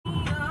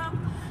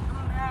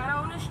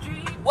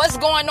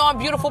What's going on,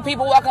 beautiful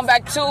people? Welcome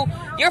back to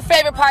your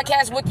favorite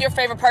podcast with your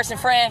favorite person,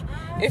 friend.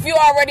 If you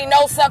already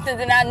know something,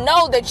 then I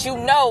know that you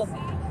know.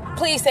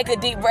 Please take a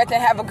deep breath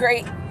and have a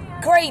great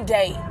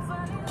day.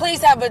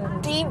 Please have a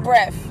deep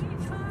breath.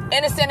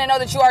 Understand and know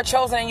that you are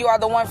chosen and you are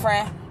the one,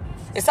 friend.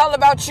 It's all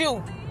about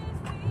you.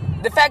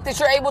 The fact that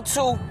you're able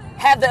to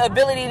have the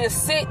ability to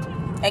sit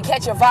and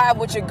catch a vibe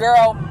with your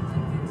girl.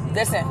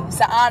 Listen, it's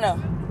an honor.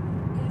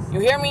 You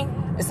hear me?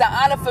 It's an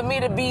honor for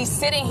me to be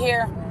sitting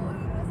here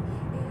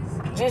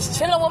just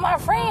chilling with my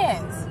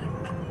friends.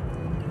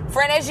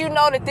 Friend, as you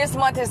know that this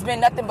month has been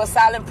nothing but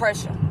silent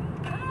pressure.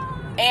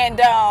 And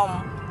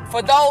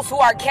for those who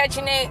are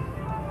catching it,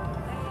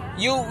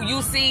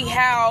 you see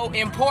how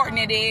important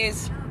it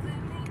is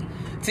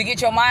to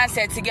get your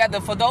mindset together.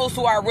 For those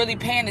who are really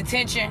paying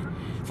attention,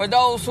 for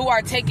those who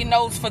are taking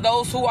notes, for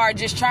those who are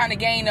just trying to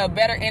gain a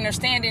better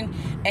understanding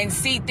and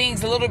see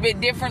things a little bit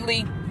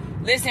differently.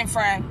 Listen,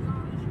 friend,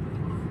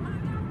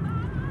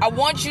 I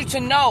want you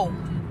to know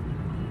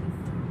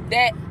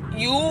that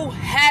you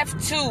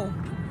have to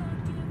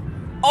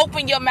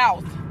open your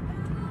mouth,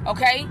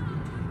 okay?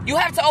 You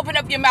have to open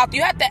up your mouth.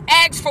 You have to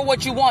ask for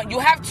what you want. You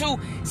have to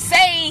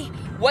say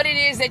what it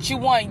is that you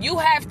want. You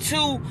have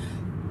to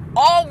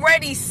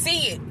already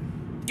see it.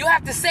 You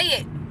have to say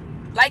it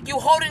like you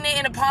holding it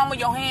in the palm of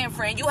your hand,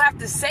 friend. You have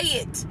to say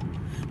it.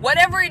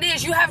 Whatever it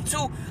is, you have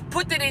to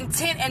put the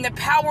intent and the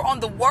power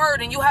on the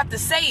word, and you have to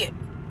say it.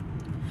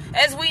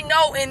 As we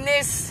know in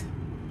this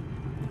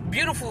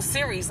beautiful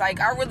series,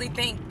 like I really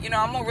think,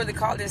 I'm gonna really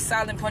call this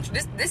Silent Punch.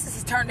 This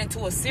is turned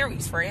into a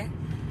series, friend.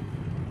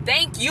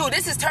 Thank you.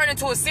 This is turned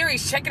into a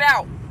series. Check it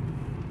out.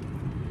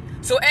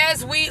 So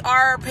as we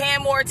are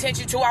paying more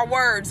attention to our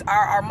words,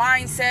 our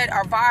mindset,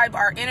 our vibe,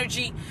 our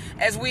energy,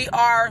 as we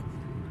are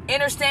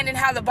understanding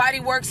how the body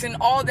works and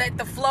all that,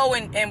 the flow,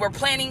 and we're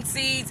planting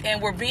seeds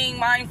and we're being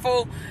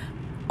mindful,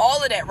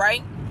 all of that,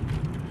 right?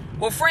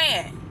 Well,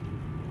 friend,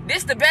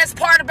 this the best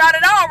part about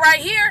it all right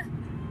here.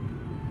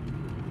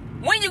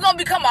 When you gonna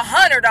become a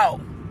hunter,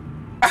 though?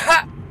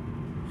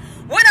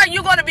 When are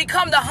you gonna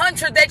become the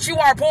hunter that you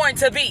are born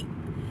to be?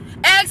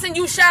 Ask and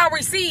you shall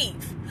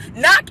receive.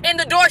 Knock and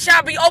the door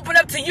shall be opened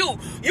up to you.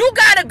 You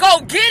gotta go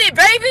get it,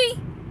 baby.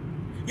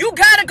 You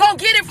gotta go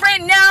get it,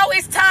 friend. Now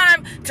it's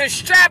time to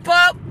strap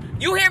up.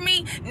 You hear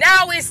me?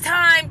 Now it's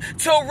time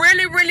to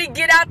really, really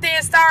get out there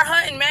and start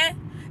hunting, man.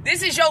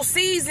 This is your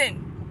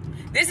season.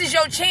 This is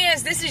your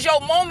chance. This is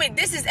your moment.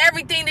 This is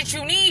everything that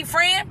you need,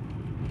 friend.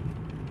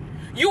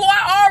 You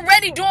are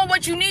already doing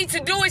what you need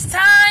to do. It's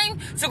time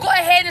to go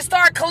ahead and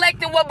start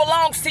collecting what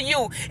belongs to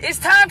you. It's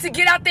time to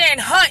get out there and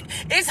hunt.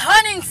 It's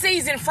hunting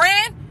season,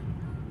 friend.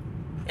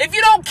 If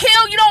you don't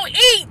kill, you don't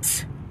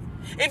eat.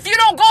 If you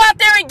don't go out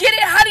there and get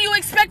it, how do you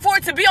expect for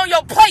it to be on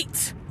your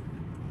plate?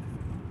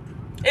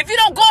 If you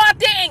don't go out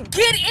there and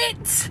get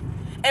it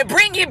and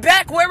bring it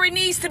back where it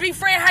needs to be,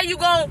 friend, how you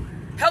gonna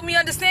help me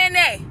understand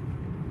that?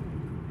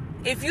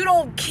 If you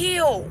don't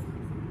kill,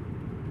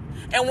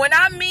 and when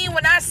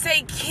I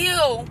say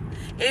kill,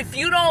 if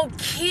you don't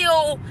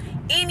kill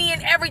any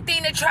and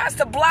everything that tries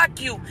to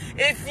block you,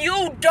 if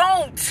you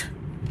don't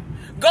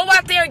go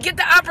out there and get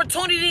the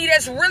opportunity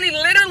that's really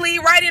literally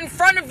right in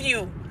front of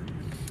you,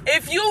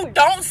 if you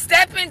don't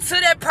step into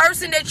that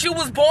person that you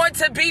was born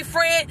to be,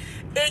 friend,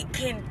 it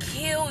can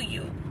kill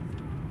you.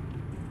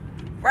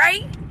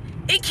 Right?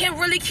 It can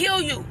really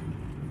kill you.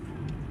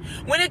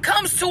 When it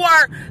comes to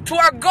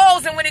our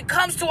goals, and when it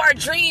comes to our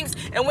dreams,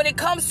 and when it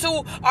comes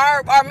to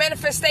our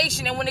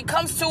manifestation, and when it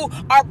comes to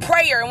our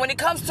prayer, and when it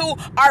comes to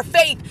our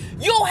faith,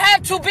 you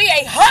have to be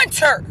a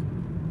hunter.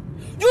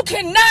 You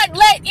cannot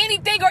let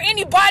anything or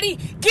anybody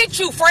get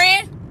you,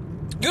 friend.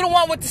 You the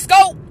one with the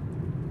scope.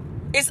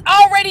 It's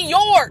already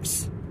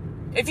yours.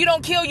 If you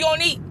don't kill, you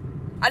don't eat.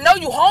 I know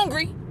you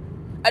hungry.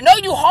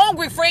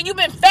 Friend. You've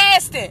been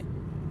fasting.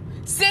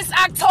 Since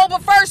October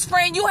 1st,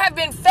 friend, you have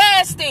been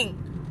fasting.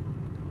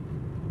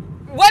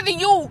 Whether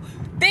you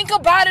think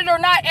about it or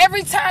not,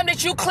 every time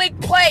that you click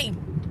play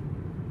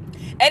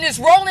and it's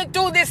rolling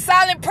through this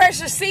silent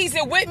pressure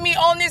season with me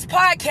on this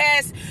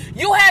podcast,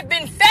 you have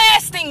been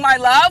fasting, my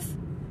love.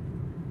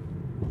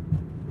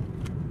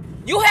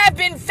 You have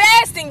been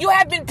fasting. You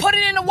have been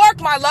putting in the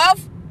work, my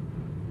love.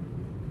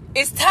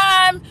 It's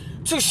time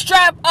to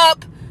strap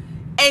up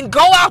and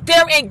go out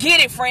there and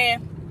get it,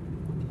 friend.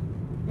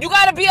 You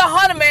got to be a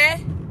hunter,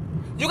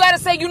 man. You got to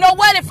say, you know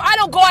what? If I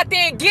don't go out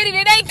there and get it,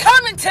 it ain't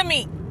coming to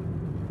me.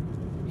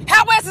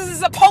 How else is it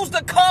supposed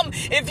to come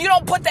if you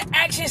don't put the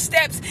action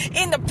steps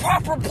in the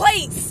proper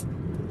place?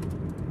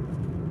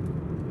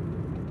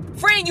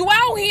 Friend, you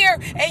out here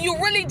and you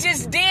really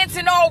just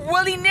dancing all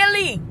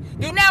willy-nilly.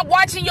 You're not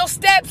watching your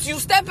steps. You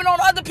stepping on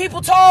other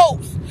people's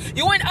toes.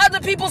 You in other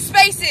people's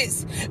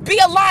spaces. Be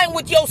aligned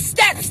with your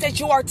steps that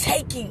you are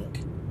taking,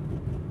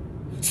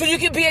 so you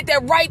can be at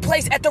that right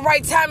place at the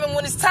right time. And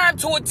when it's time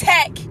to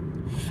attack,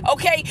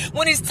 okay,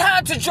 when it's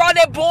time to draw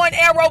that bow and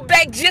arrow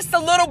back just a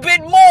little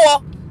bit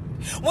more,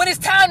 when it's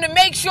time to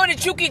make sure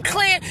that you can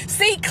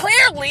see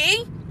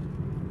clearly,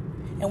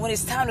 and when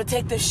it's time to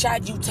take the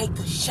shot, you take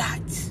the shot.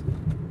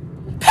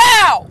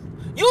 Pow!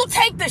 You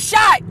take the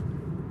shot.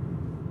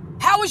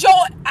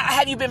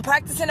 Have you been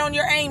practicing on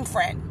your aim,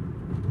 friend?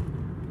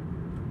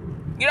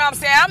 You know what I'm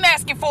saying? I'm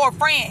asking for a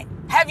friend.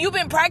 Have you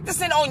been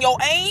practicing on your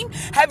aim?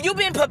 Have you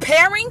been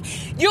preparing?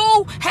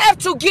 You have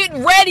to get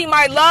ready,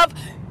 my love.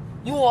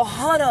 You a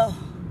hunter.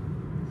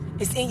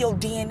 It's in your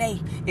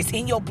DNA. It's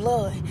in your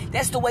blood.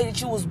 That's the way that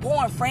you was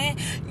born, friend.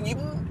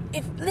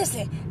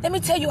 Listen, let me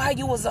tell you how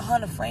you was a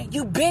hunter, friend.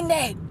 You been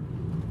that.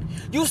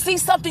 You see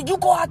something, you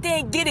go out there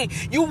and get it.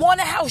 You want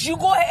a house, you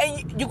go ahead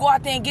and you go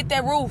out there and get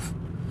that roof.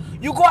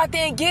 You go out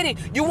there and get it.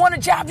 You want a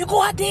job, you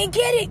go out there and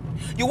get it.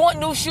 You want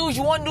new shoes,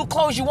 you want new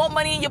clothes, you want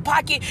money in your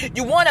pocket,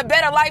 you want a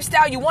better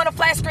lifestyle, you want a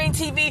flat screen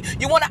TV,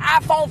 you want an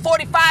iPhone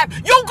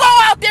 45. You go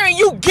out there and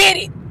you get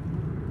it.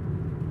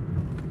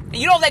 And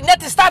you don't let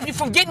nothing stop you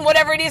from getting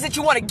whatever it is that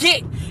you want to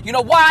get. You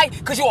know why?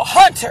 Because you're a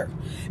hunter.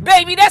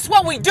 Baby, that's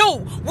what we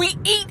do. We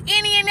eat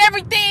any and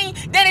everything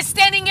that is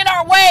standing in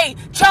our way.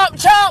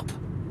 Chomp, chomp.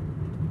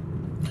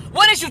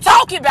 What is you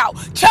talking about?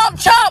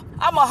 Chomp, chomp.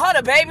 I'm a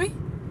hunter, baby.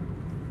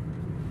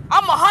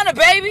 I'm a hunter,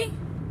 baby.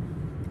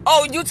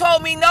 Oh, you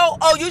told me no?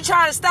 Oh, you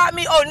trying to stop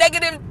me? Oh,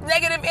 negative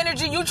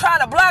energy, you trying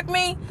to block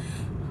me?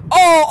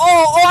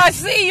 Oh, I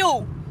see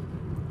you.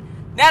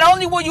 Not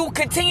only will you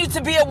continue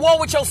to be at war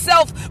with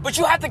yourself, but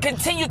you have to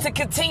continue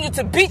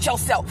to beat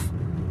yourself.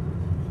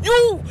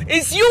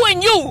 It's you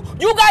and you.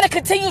 You got to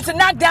continue to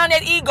knock down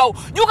that ego.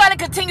 You got to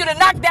continue to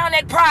knock down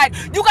that pride.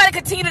 You got to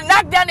continue to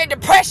knock down that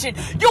depression.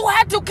 You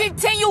have to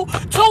continue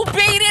to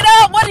beat it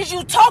up. What is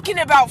you talking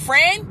about,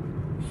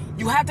 friend?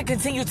 You have to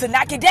continue to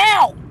knock it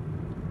down.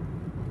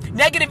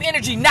 Negative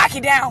energy, knock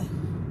it down.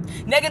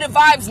 Negative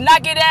vibes,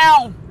 knock it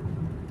down.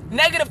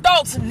 Negative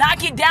thoughts,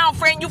 knock it down,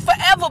 friend. You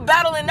forever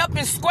battling up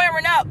and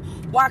squaring up.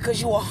 Why?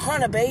 Because you a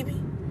hunter, baby.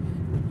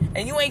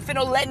 And you ain't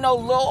finna let no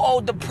little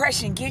old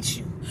depression get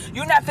you.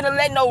 You're not finna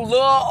let no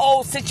little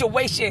old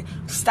situation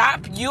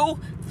stop you.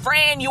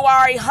 Friend, you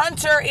are a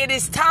hunter. It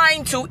is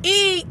time to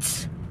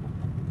eat.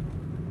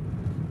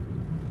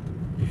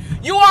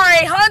 You are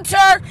a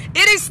hunter.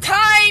 It is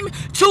time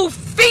to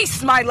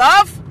feast, my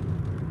love.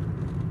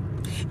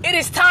 It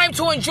is time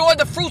to enjoy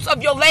the fruits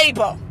of your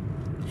labor.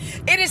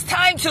 It is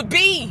time to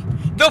be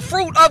the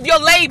fruit of your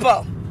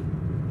labor.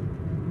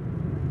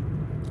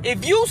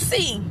 If you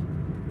see,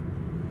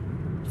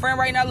 friend,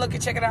 right now, look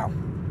and check it out.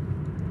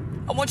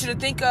 I want you to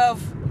think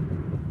of,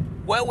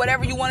 well,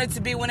 whatever you wanted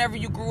to be whenever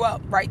you grew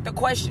up, right? The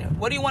question,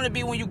 what do you want to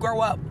be when you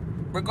grow up?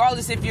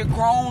 Regardless if you're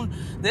grown,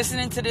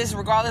 listening to this,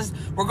 regardless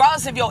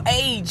of your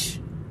age,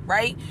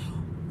 right?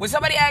 When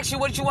somebody asks you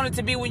what you wanted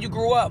to be when you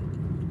grew up,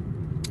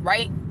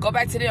 right? Go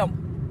back to them.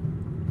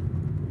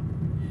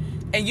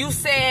 And you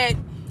said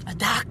a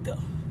doctor,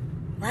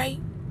 right?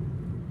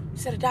 You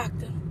said a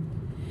doctor.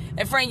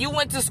 And friend, you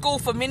went to school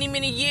for many,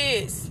 many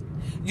years.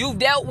 You've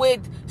dealt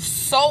with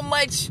so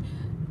much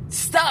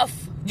stuff.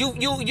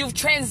 You've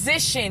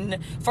transitioned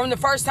from the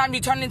first time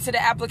you turned into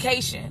the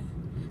application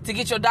to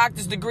get your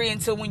doctor's degree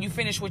until when you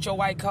finish with your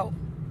white coat.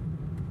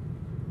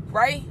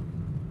 Right?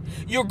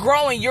 You're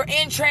growing. You're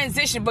in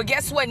transition. But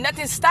guess what?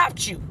 Nothing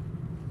stopped you.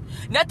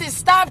 Nothing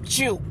stopped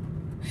you.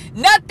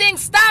 Nothing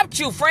stopped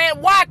you,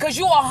 friend. Why? Because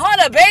you a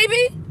hunter,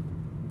 baby.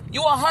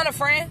 You a hunter,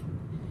 friend.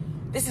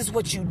 This is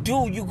what you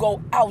do. You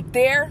go out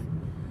there.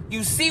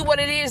 You see what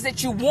it is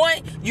that you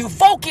want. You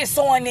focus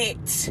on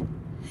it.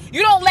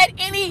 You don't let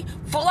any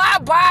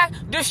fly-by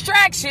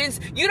distractions.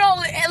 You don't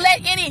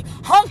let any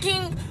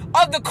honking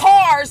of the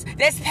cars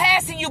that's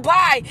passing you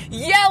by,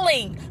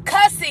 yelling,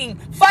 cussing,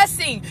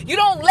 fussing. You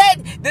don't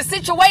let the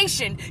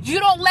situation, you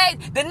don't let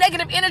the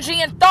negative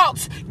energy and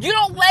thoughts, you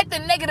don't let the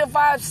negative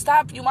vibes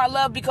stop you, my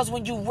love, because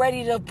when you're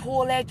ready to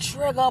pull that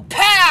trigger,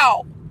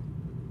 pow,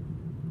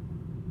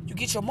 you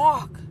get your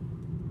mark.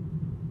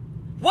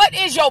 What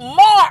is your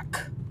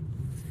mark?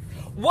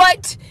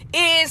 What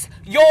is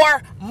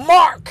your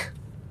mark?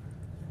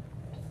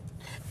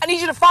 I need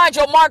you to find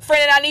your mark,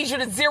 friend, and I need you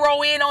to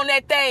zero in on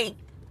that thing.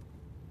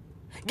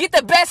 Get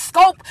the best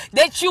scope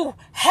that you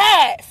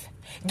have.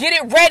 Get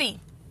it ready.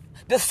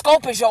 The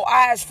scope is your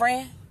eyes,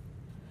 friend.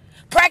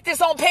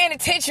 Practice on paying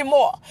attention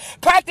more.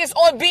 Practice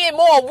on being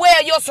more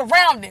aware of your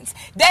surroundings.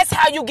 That's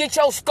how you get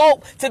your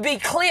scope to be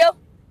clear.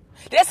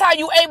 That's how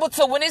you able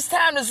to, when it's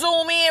time to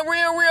zoom in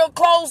real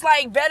close,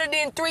 like better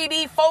than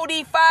 3D,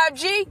 4D,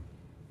 5G.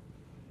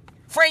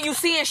 Friend, you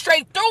seeing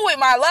straight through it,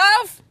 my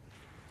love.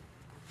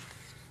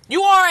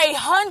 You are a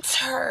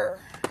hunter.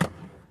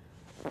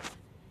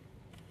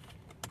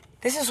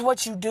 This is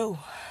what you do.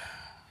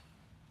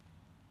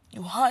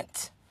 You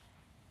hunt.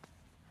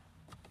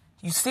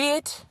 You see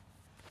it.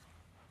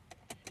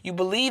 You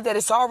believe that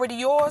it's already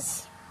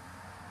yours.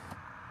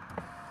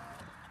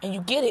 And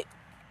you get it.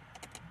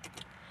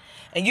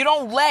 And you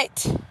don't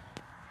let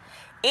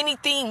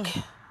anything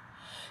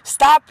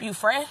stop you,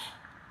 friend.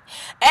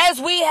 As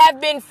we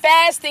have been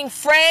fasting,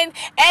 friend,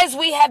 as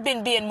we have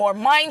been being more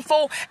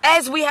mindful,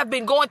 as we have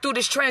been going through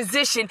this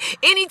transition,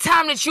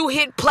 anytime that you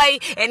hit play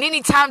and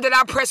anytime that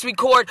I press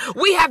record,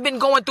 we have been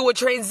going through a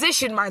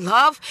transition, my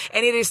love,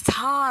 and it is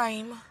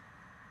time.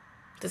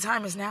 The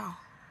time is now.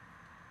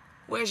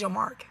 Where's your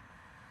mark?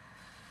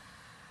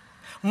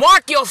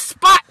 Mark your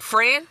spot,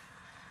 friend.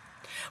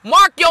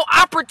 Mark your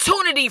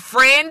opportunity,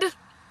 friend.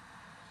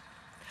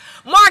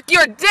 Mark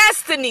your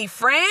destiny,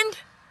 friend.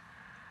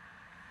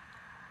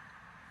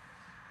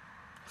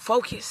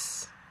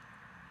 Focus.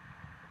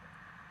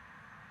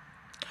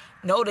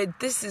 Know that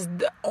this is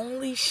the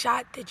only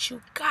shot that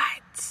you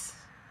got.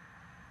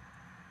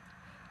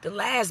 The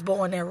last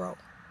bow and arrow.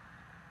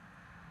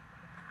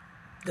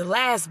 The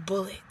last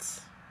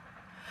bullet.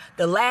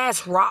 The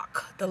last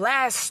rock. The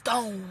last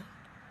stone.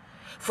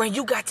 Friend,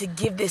 you got to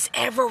give this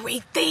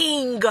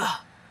everything.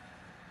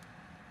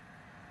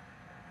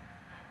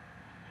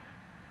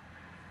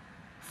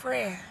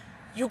 Friend,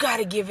 you got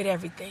to give it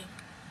everything.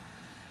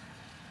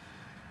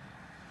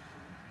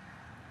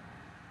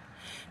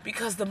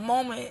 Because the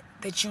moment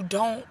that you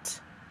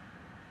don't,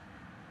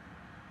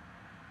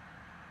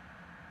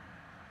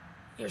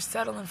 you're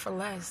settling for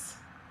less.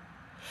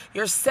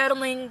 You're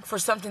settling for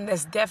something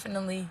that's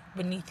definitely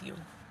beneath you.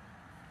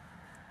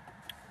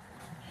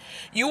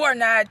 You are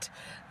not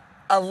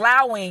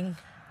allowing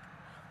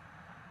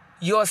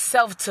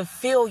yourself to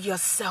feel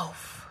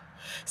yourself.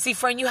 See,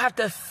 friend, you have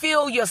to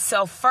feel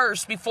yourself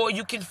first before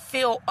you can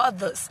feel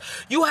others.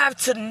 You have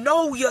to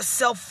know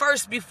yourself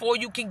first before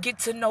you can get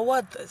to know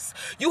others.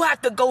 You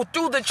have to go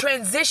through the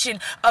transition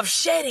of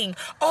shedding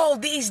all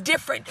these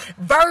different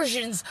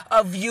versions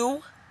of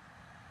you.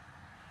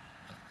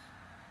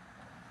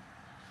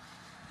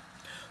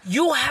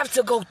 You have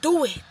to go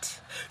through it.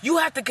 You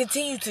have to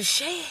continue to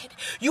shed.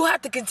 You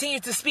have to continue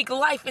to speak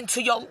life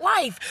into your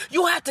life.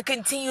 You have to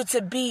continue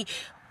to be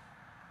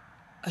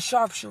a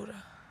sharpshooter.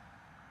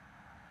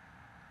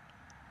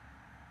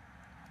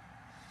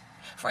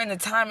 Friend, the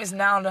time is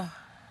now to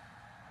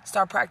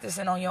start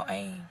practicing on your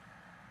aim.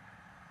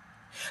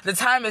 The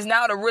time is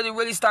now to really,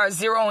 really start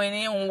zeroing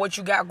in on what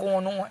you got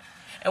going on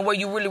and where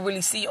you really,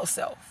 really see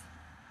yourself.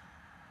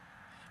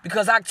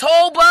 Because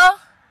October,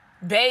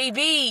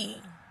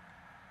 baby,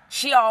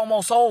 she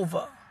almost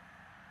over.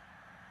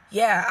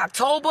 Yeah,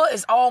 October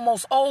is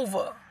almost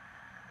over.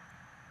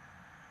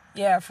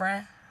 Yeah,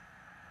 friend.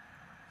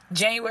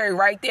 January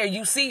right there,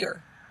 you see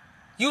her.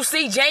 You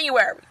see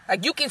January.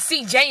 Like, you can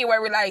see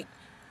January like,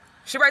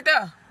 she right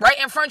there, right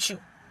in front of you.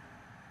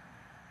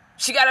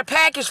 She got a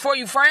package for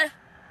you, friend.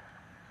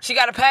 She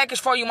got a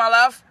package for you, my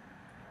love.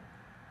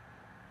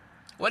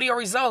 What are your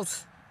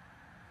results?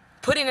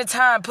 Put in the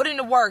time, put in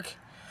the work.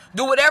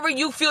 Do whatever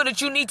you feel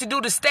that you need to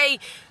do to stay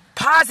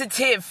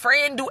positive,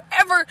 friend. Do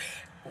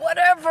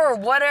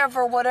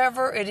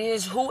whatever it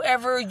is,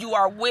 whoever you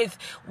are with,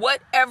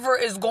 whatever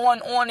is going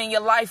on in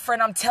your life,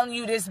 friend. I'm telling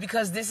you this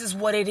because this is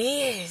what it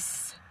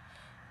is.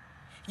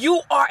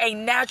 You are a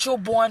natural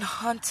born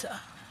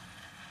hunter.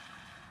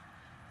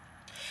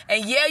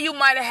 And yeah, you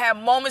might have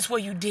had moments where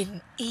you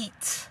didn't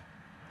eat.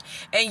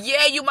 And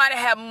yeah, you might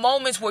have had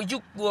moments where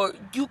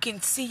you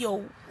can see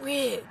your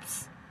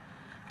ribs.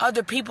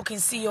 Other people can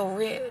see your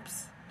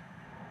ribs.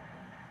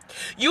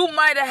 You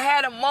might have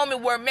had a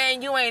moment where,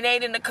 man, you ain't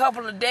ate in a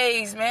couple of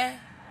days, man.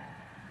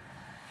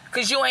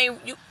 Because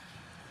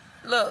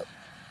look,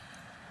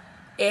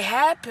 it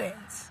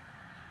happens.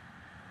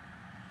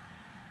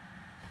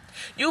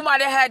 You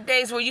might have had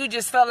days where you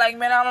just felt like,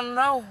 man, I don't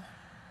know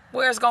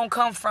where it's going to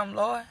come from,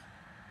 Lord.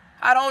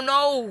 I don't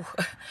know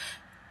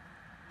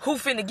who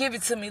finna give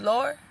it to me,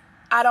 Lord.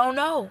 I don't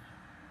know.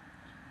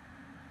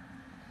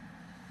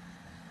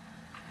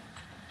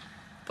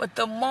 But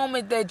the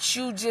moment that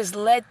you just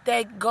let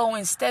that go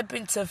and step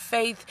into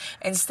faith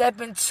and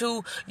step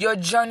into your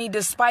journey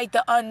despite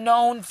the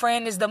unknown,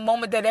 friend, is the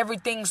moment that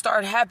everything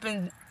started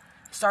happening.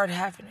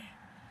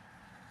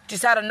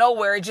 Just out of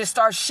nowhere, it just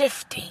starts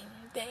shifting.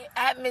 The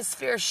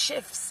atmosphere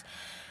shifts.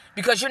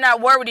 Because you're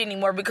not worried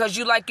anymore. Because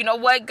you like, you know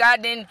what?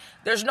 God didn't,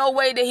 there's no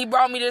way that he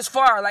brought me this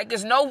far. Like,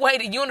 there's no way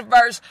the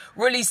universe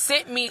really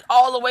sent me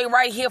all the way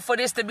right here for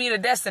this to be the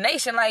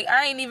destination. Like,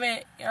 I ain't even, you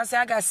know what I'm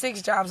saying? I got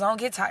 6 jobs. I don't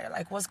get tired.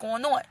 Like, what's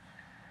going on?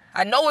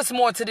 I know it's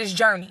more to this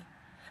journey.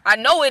 I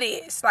know it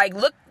is. Like,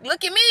 look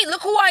at me.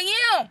 Look who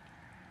I am.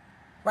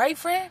 Right,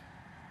 friend?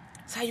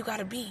 That's how you got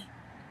to be.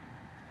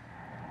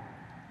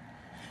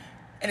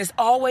 And it's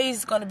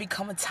always going to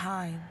become a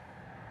time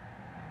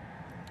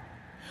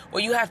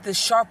where you have to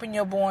sharpen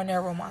your bow and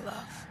arrow, my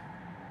love.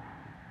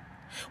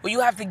 Where you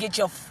have to get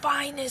your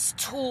finest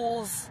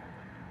tools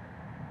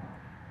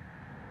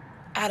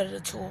out of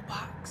the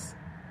toolbox.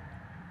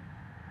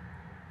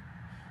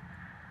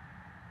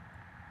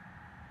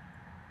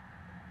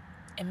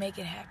 And make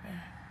it happen.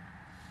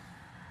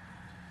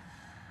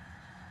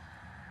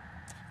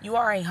 You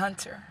are a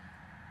hunter.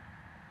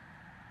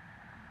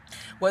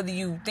 Whether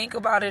you think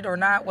about it or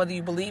not, whether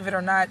you believe it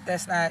or not,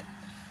 it's not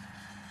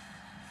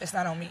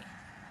on me.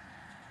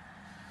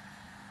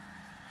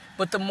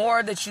 But the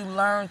more that you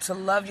learn to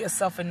love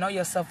yourself and know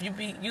yourself, you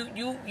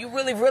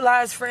really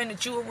realize, friend,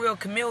 that you're a real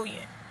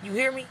chameleon. You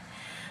hear me?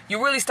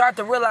 You really start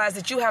to realize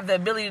that you have the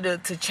ability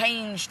to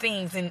change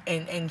things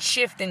and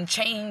shift and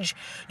change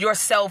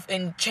yourself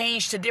and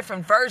change to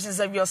different versions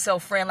of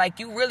yourself, friend. Like,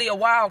 you really a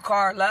wild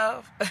card,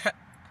 love.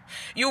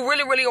 You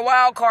really, really a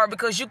wild card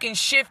because you can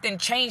shift and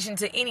change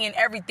into any and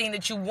everything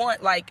that you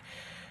want. Like,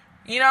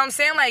 You know what I'm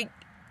saying? Like,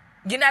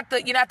 you're not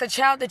the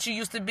child that you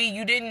used to be.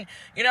 You didn't,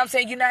 you know what I'm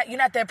saying? You're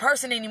not that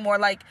person anymore.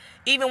 Like,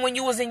 even when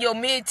you was in your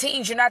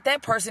mid-teens, you're not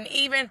that person.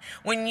 Even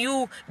when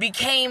you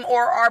became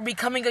or are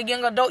becoming a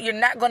young adult, you're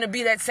not going to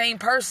be that same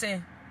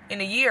person in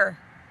a year.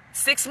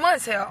 6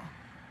 months, hell.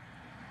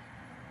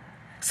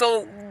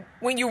 So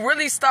when you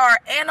really start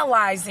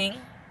analyzing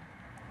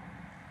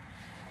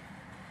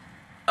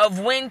of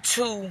when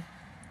to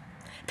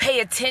pay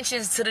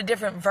attention to the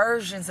different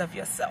versions of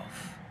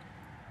yourself,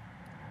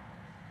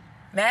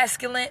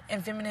 masculine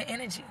and feminine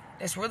energy.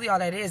 That's really all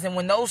that is. And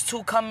when those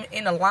two come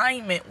in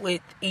alignment with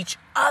each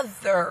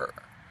other,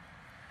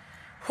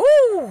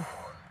 whoo,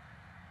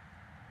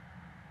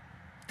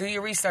 do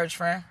your research,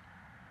 friend.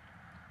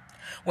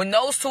 When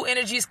those two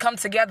energies come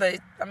together,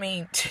 I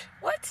mean,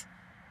 what?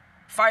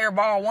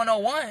 Fireball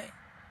 101.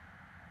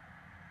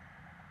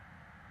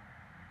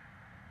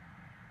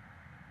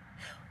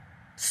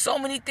 So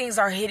many things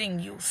are hitting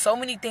you. So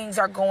many things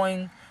are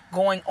going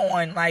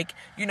on. Like,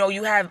 you know,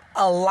 you have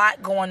a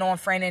lot going on,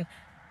 friend, and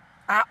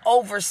I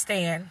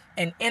overstand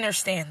and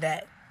understand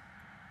that.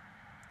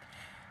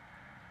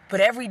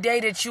 But every day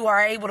that you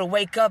are able to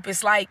wake up,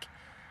 it's like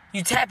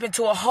you tap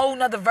into a whole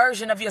nother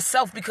version of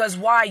yourself. Because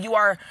why?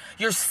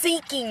 You're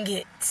seeking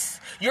it.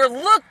 You're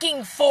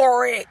looking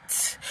for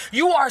it.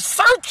 You are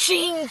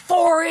searching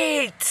for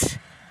it.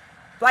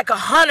 Like a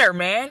hunter,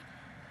 man.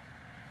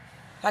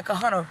 Like a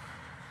hunter.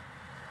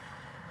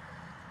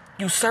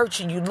 You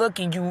searching, you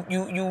looking,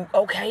 you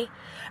okay.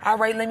 All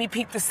right, let me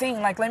peek the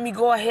scene. Like, let me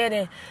go ahead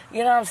and, you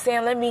know what I'm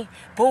saying? Let me,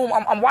 boom,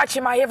 I'm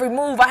watching my every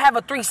move. I have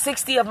a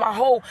 360 of my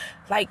whole,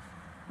 like,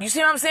 you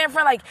see what I'm saying,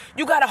 friend? Like,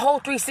 you got a whole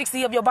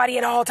 360 of your body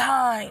at all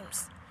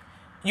times.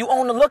 You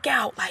on the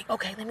lookout. Like,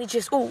 okay, let me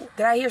just, ooh,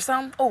 did I hear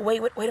something? Oh, wait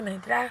a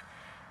minute.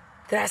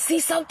 Did I see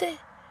something?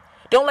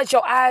 Don't let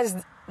your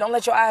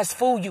eyes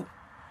fool you.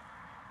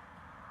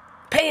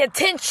 Pay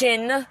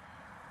attention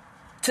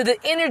to the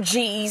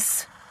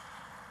energies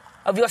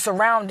of your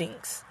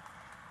surroundings.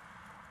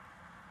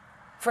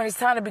 Friend, it's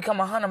time to become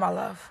a hunter, my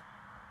love.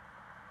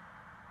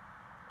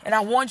 And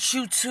I want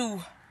you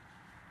to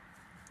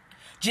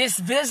just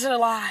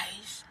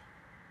visualize.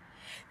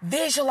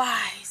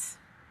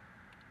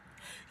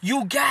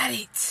 You got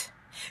it.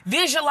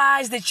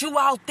 Visualize that you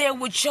out there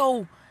with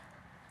your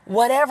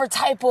whatever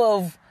type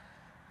of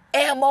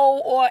ammo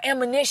or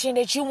ammunition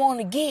that you want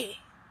to get.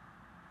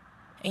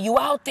 And you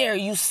out there,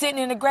 you sitting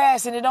in the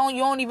grass, and you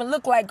don't even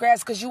look like grass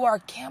because you are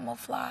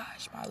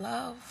camouflage, my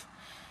love.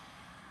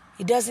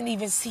 It doesn't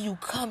even see you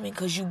coming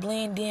because you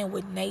blend in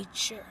with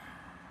nature.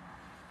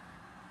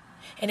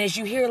 And as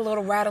you hear a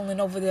little rattling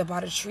over there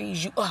by the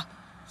trees, you,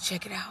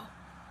 check it out.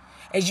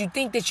 As you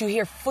think that you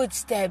hear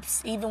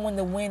footsteps, even when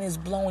the wind is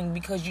blowing,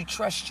 because you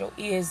trust your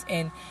ears,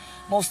 and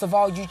most of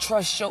all, you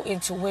trust your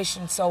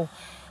intuition. So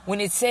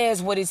when it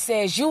says what it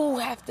says, you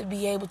have to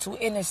be able to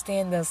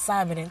understand the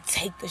assignment and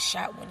take the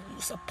shot when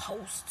you're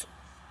supposed to.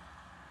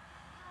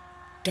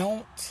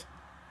 Don't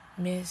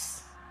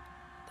miss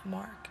the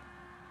mark.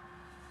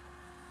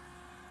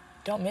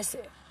 Don't miss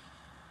it.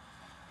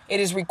 It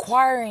is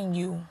requiring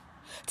you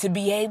to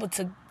be able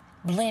to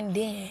blend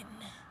in.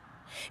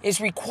 It's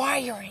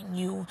requiring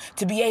you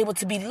to be able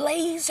to be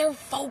laser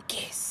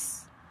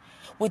focused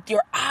with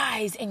your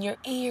eyes and your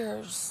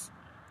ears.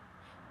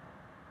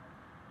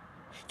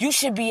 You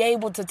should be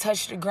able to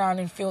touch the ground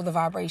and feel the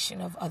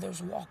vibration of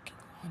others walking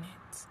on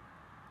it.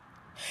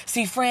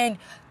 See, friend,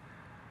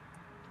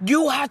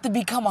 you have to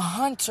become a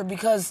hunter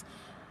because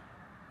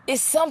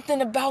it's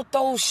something about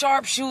those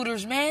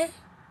sharpshooters, man.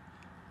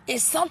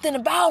 It's something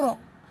about them.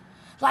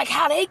 Like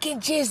how they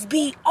can just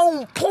be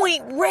on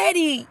point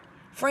ready,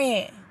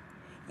 friend.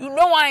 You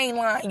know I ain't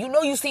lying. You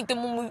know you seen the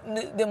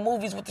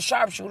movies with the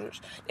sharpshooters.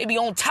 They be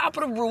on top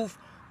of the roof,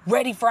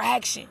 ready for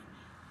action.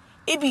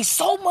 It be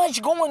so much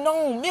going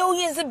on.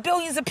 Millions and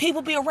billions of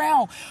people be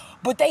around.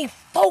 But they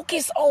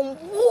focus on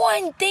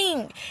one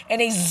thing and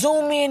they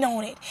zoom in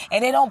on it.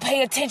 And they don't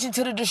pay attention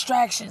to the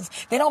distractions.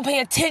 They don't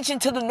pay attention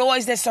to the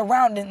noise that's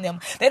surrounding them.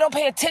 They don't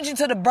pay attention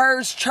to the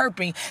birds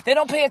chirping. They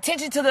don't pay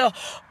attention to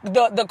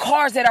the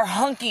cars that are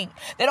honking.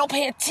 They don't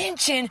pay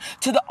attention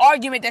to the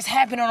argument that's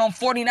happening on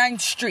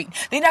 49th Street.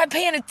 They're not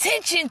paying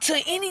attention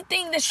to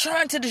anything that's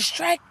trying to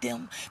distract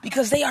them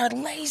because they are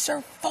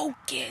laser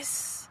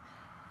focused.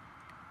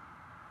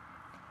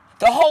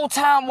 The whole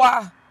time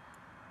while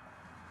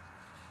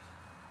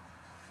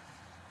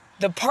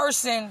the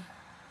person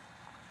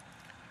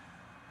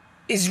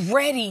is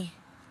ready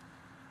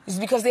is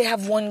because they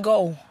have one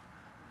goal.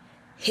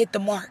 Hit the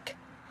mark.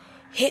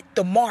 Hit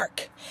the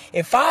mark.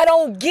 If I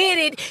don't get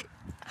it,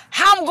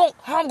 how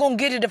I'm gonna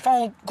get it if I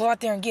don't go out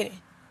there and get it?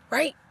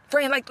 Right?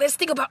 Friend, like, let's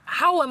think about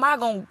how I'm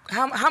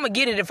gonna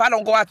get it if I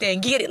don't go out there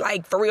and get it?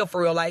 Like, for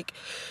real. Like,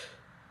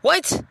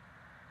 what?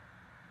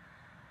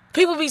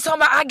 People be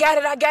talking about, I got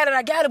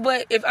it.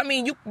 But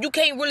you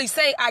can't really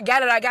say, I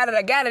got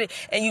it.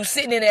 And you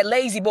sitting in that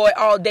lazy boy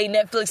all day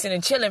Netflixing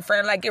and chilling,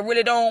 friend. Like, it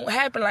really don't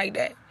happen like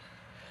that.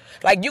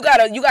 Like, you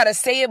gotta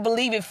say it,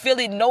 believe it, feel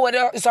it, know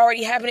it's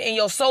already happening in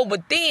your soul.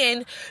 But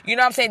then, you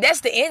know what I'm saying,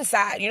 that's the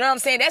inside. You know what I'm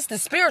saying? That's the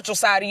spiritual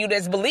side of you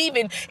that's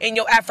believing in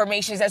your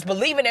affirmations, that's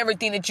believing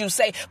everything that you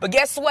say. But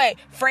guess what,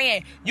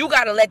 friend? You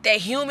gotta let that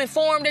human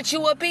form that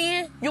you up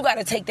in, you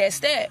gotta take that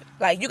step.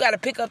 Like, you gotta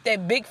pick up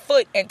that big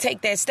foot and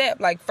take that step.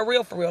 Like, for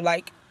real.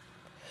 Like,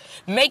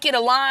 make it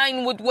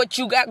align with what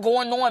you got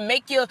going on.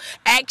 Make your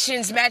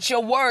actions match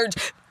your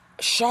words.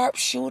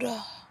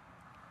 Sharpshooter.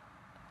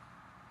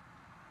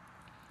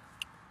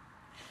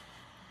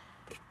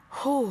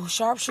 Whew,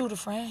 sharpshooter,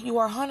 friend. You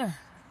are a hunter.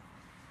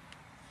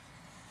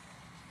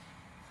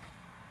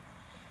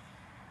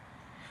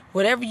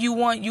 Whatever you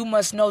want, you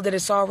must know that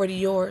it's already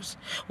yours.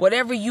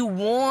 Whatever you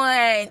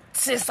want,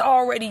 it's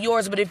already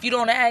yours. But if you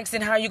don't ask,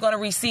 then how are you going to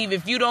receive?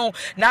 If you don't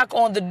knock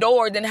on the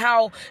door, then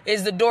how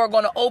is the door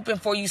going to open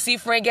for you? See,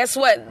 friend, guess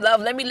what?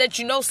 Love, let me let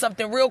you know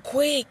something real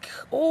quick.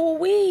 Ooh,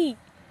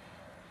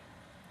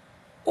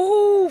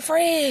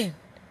 friend.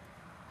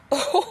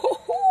 Ooh.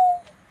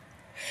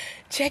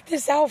 Check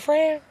this out,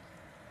 friend.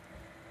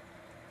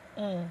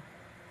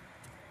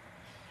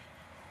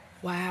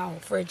 Wow,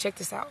 friend, check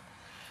this out.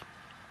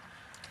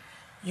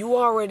 You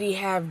already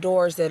have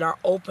doors that are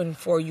open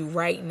for you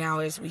right now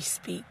as we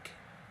speak.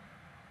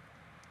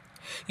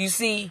 You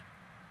see,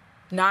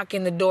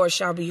 knocking the door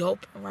shall be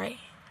open, right?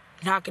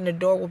 Knocking the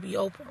door will be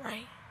open,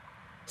 right?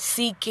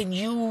 Seek and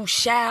you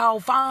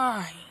shall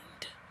find.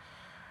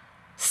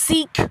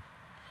 Seek.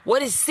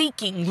 What is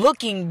seeking?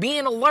 Looking,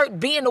 being alert,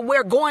 being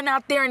aware, going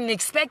out there and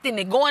expecting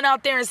it, going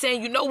out there and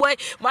saying, you know what?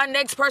 My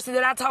next person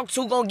that I talk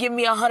to gonna give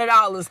me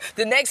 $100.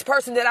 The next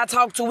person that I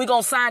talk to, we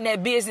gonna sign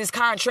that business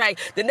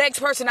contract. The next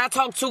person I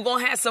talk to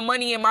gonna have some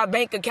money in my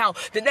bank account.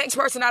 The next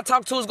person I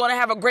talk to is gonna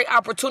have a great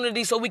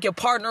opportunity so we can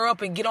partner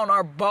up and get on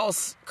our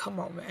boss. Come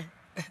on, man.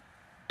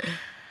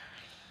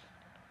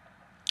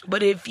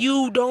 But if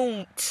you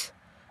don't,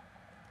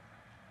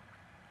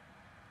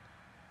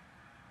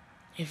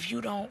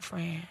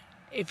 friend,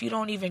 if you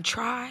don't even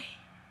try,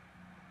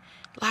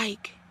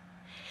 like,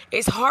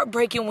 it's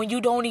heartbreaking when you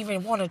don't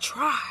even want to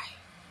try.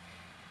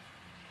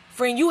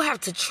 Friend, you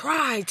have to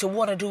try to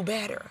want to do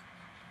better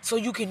so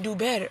you can do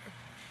better.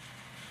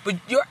 But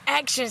your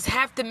actions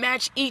have to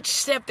match each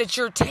step that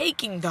you're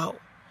taking, though.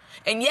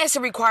 And yes,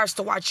 it requires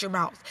to watch your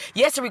mouth.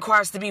 Yes, it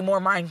requires to be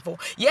more mindful.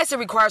 Yes, it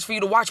requires for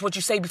you to watch what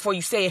you say before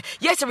you say it.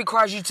 Yes, it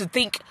requires you to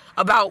think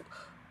about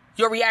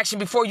your reaction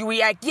before you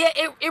react. Yeah,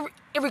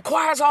 it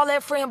requires all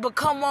that, friend, but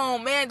come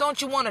on, man.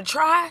 Don't you want to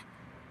try?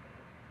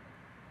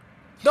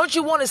 Don't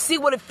you want to see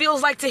what it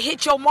feels like to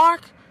hit your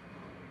mark?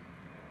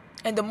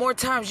 And the more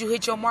times you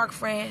hit your mark,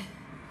 friend,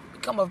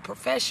 become a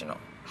professional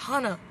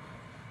hunter.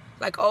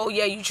 Like, oh,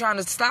 yeah, you trying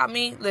to stop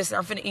me? Listen,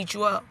 I'm finna eat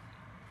you up.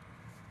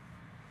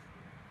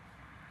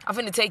 I'm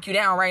finna take you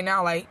down right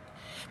now. Like,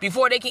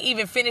 before they can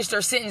even finish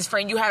their sentence,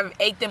 friend, you have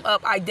ate them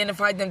up,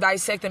 identified them,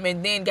 dissect them,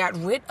 and then got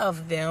rid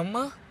of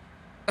them.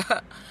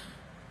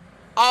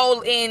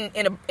 All in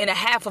a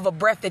half of a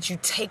breath that you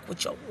take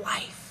with your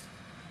life.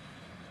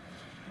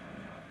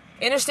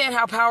 Understand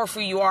how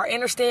powerful you are.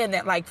 Understand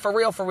that, like, for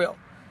real.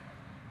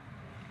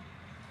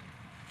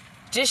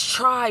 Just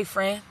try,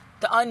 friend.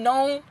 The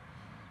unknown,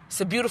 it's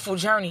a beautiful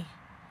journey.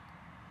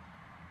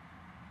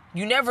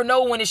 You never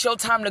know when it's your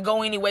time to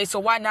go anyway, so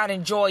why not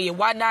enjoy it?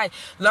 Why not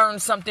learn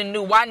something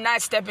new? Why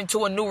not step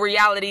into a new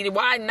reality?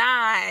 Why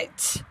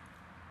not?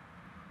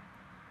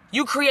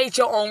 You create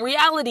your own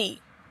reality.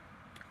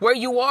 Where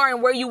you are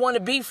and where you want to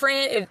be,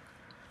 friend,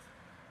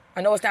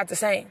 I know it's not the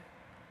same.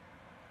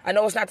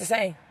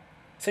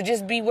 So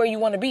just be where you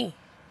want to be.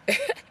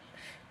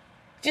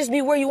 Just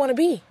be where you want to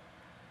be.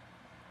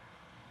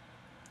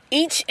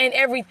 Each and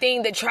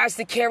everything that tries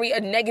to carry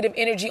a negative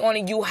energy on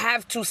it, you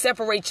have to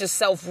separate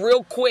yourself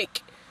real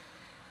quick.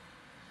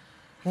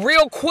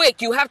 Real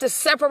quick. You have to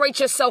separate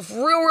yourself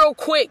real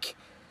quick.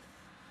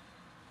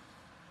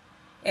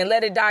 And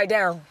let it die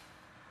down.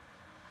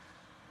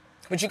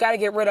 But you got to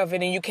get rid of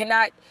it, and you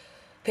cannot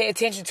pay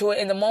attention to it.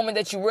 In the moment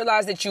that you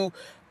realize that you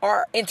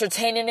are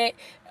entertaining it,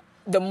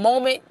 the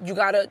moment you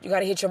gotta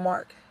hit your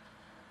mark.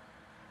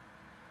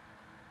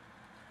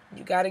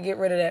 You got to get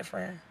rid of that,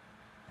 friend.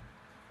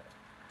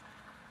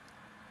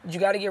 You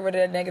got to get rid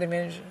of that negative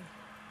energy.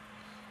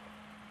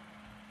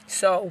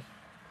 So,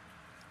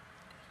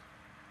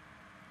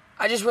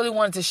 I just really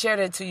wanted to share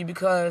that to you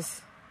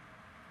because,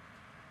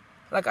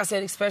 like I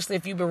said, especially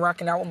if you've been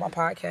rocking out with my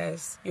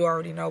podcast, you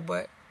already know,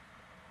 but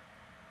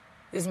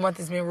this month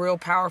has been real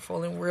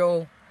powerful and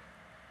real,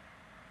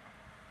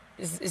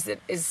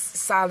 it's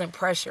silent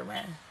pressure,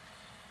 man.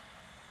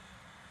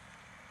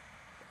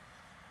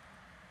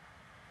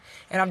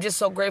 And I'm just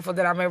so grateful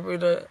that I'm able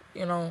to,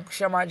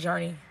 share my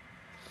journey.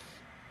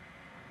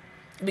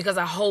 Because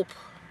I hope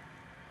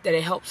that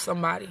it helps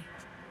somebody.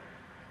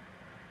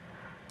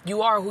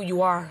 You are who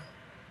you are.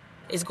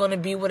 It's going to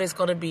be what it's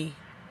going to be.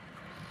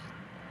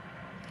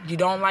 You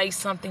don't like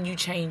something, you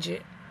change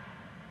it.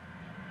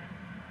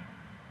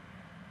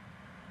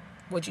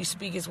 What you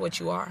speak is what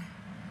you are.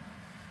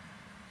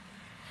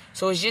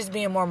 So it's just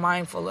being more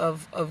mindful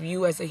of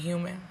you as a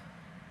human.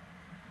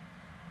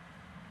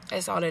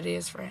 That's all it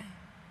is, friend.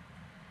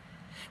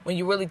 When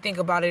you really think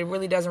about it, it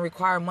really doesn't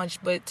require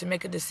much but to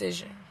make a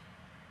decision.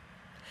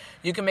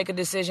 You can make a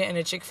decision in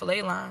a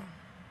Chick-fil-A line.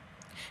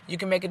 You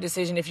can make a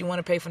decision if you want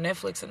to pay for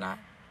Netflix or not.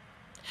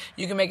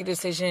 You can make a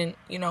decision,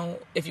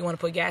 if you want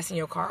to put gas in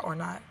your car or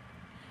not.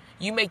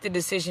 You make the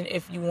decision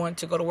if you want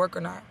to go to work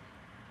or not.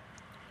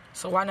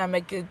 So why not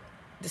make a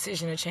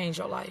decision to change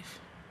your life?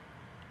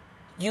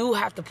 You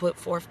have to put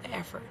forth the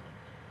effort.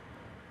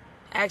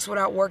 Acts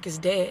without work is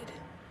dead.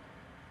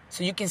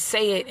 So you can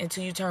say it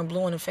until you turn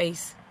blue in the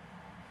face.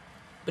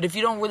 But if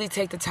you don't really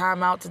take the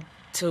time out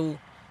to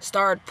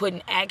start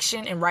putting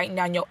action and writing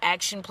down your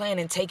action plan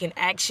and taking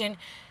action,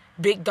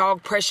 big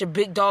dog pressure,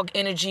 big dog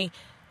energy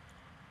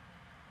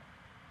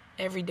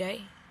every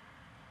day,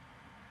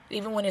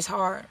 even when it's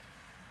hard,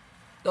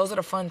 those are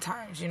the fun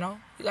times, You got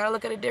to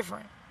look at it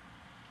different.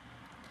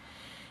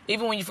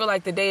 Even when you feel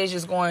like the day is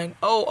just going,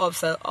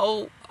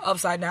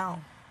 upside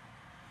down.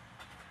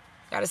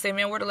 Got to say,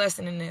 man, where's the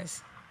lesson in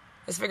this?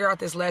 Let's figure out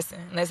this lesson.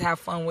 Let's have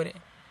fun with it.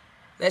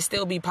 Let's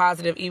still be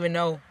positive even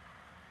though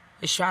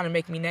it's trying to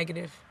make me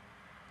negative.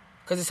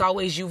 Because it's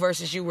always you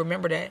versus you.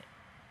 Remember that.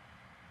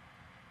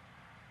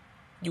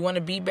 You want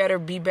to be better,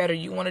 be better.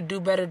 You want to do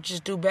better,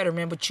 just do better,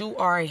 man. But you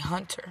are a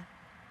hunter.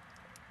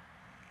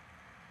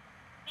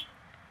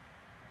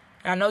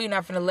 And I know you're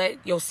not going to let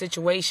your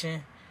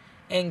situation,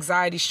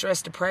 anxiety,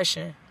 stress,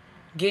 depression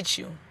get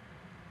you.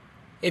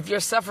 If you're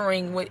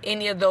suffering with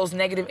any of those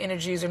negative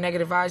energies or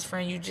negative vibes,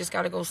 friend, you just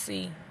got to go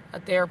see a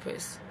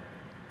therapist.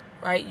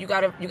 Right? You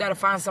gotta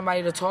find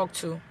somebody to talk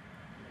to,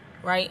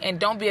 right? And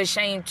don't be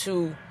ashamed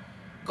to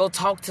go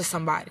talk to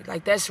somebody.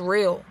 Like, that's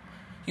real.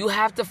 You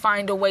have to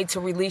find a way to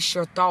release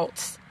your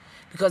thoughts,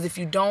 because if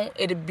you don't,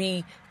 it'll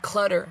be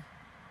clutter.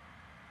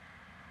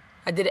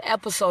 I did an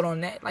episode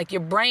on that. Like,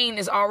 your brain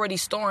is already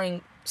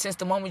storing since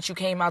the moment you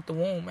came out the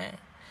womb, man.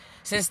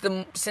 Since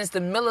the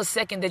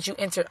millisecond that you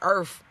entered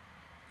Earth,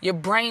 your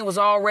brain was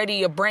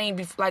already a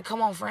brain. Like,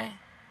 come on, friend.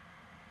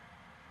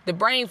 The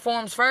brain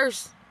forms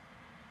first.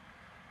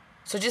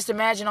 So just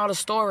imagine all the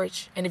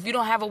storage. And if you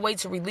don't have a way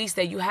to release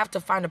that, you have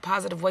to find a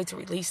positive way to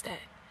release that.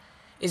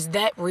 Is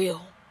that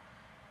real?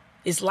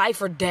 It's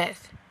life or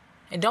death.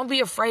 And don't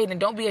be afraid and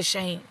don't be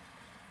ashamed.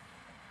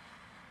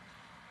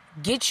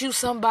 Get you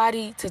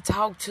somebody to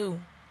talk to.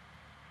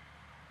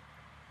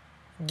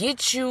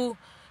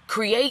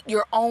 Create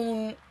your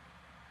own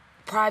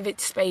private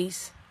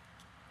space.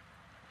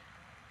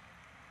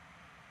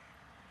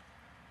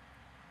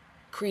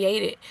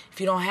 Create it. If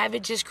you don't have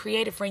it, just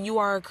create it, friend. You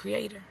are a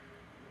creator.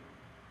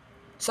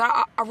 So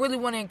I really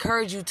want to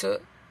encourage you to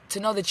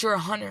know that you're a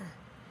hunter.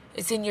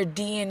 It's in your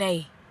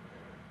DNA.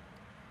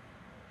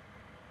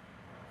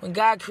 When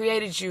God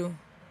created you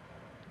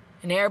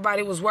and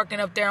everybody was working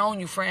up there on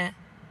you, friend,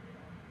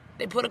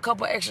 they put a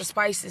couple extra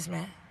spices,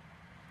 man.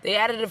 They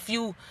added a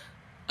few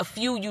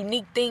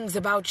unique things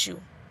about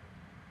you.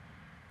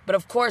 But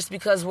of course,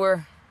 because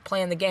we're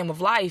playing the game of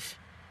life,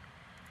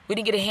 we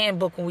didn't get a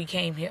handbook when we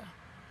came here.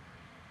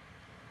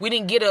 We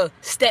didn't get a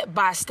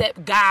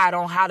step-by-step guide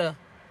on how to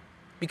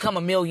become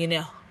a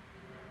millionaire.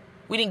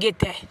 We didn't get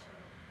that.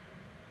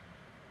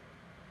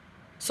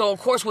 So, of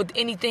course, with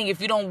anything,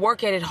 if you don't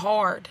work at it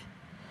hard,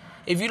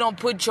 if you don't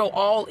put your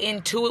all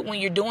into it when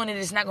you're doing it,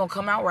 it's not going to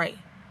come out right.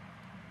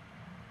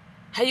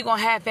 How you going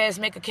to half-ass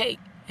make a cake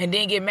and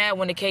then get mad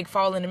when the cake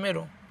fall in the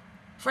middle?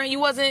 Friend,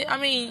 you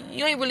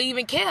ain't really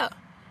even care.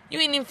 You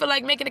ain't even feel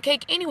like making a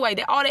cake anyway.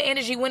 All the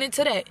energy went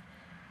into that.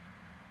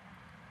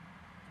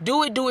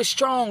 Do it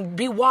strong.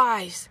 Be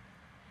wise.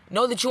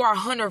 Know that you are a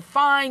hunter.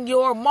 Find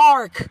your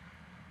mark.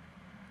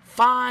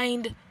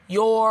 Find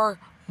your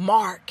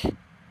mark.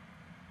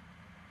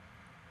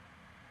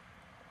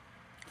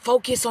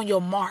 Focus on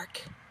your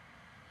mark.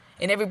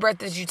 And every breath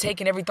that you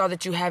take and every thought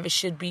that you have, it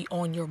should be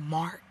on your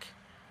mark.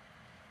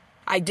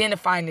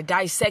 Identifying and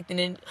dissecting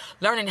and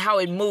learning how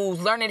it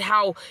moves. Learning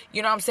how,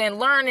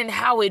 learning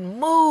how it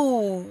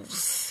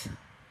moves.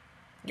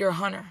 You're a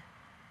hunter.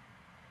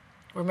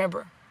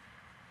 Remember,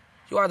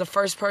 you are the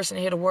first person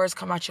to hear the words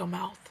come out your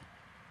mouth.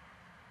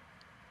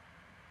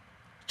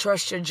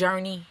 Trust your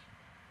journey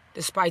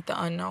despite the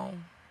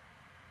unknown.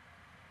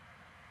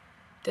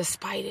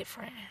 Despite it,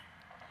 friend.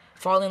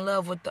 Fall in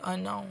love with the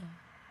unknown.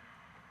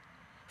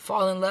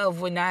 Fall in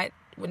love with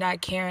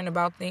not caring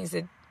about things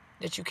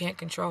that you can't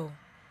control.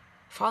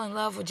 Fall in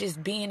love with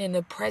just being in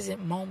the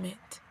present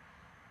moment.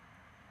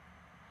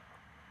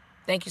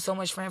 Thank you so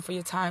much, friend, for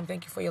your time.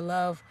 Thank you for your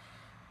love.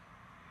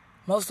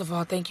 Most of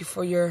all, thank you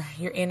for your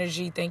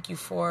energy. Thank you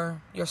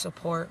for your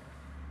support.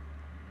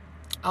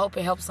 I hope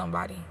it helps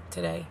somebody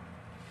today.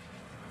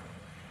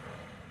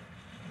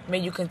 May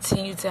you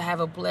continue to have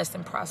a blessed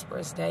and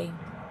prosperous day.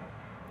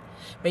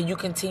 May you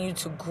continue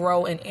to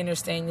grow and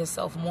understand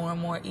yourself more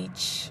and more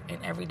each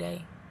and every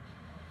day.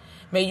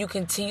 May you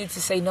continue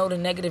to say no to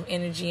negative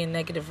energy and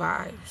negative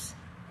vibes.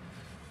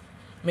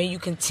 May you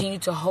continue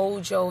to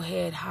hold your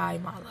head high,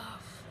 my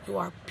love. You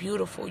are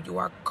beautiful. You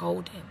are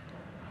golden.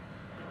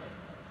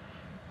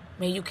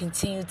 May you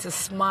continue to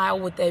smile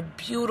with that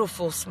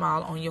beautiful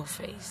smile on your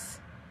face.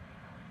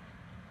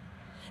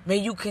 May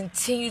you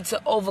continue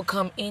to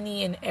overcome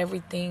any and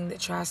everything that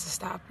tries to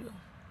stop you.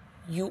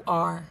 You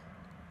are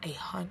a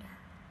hunter.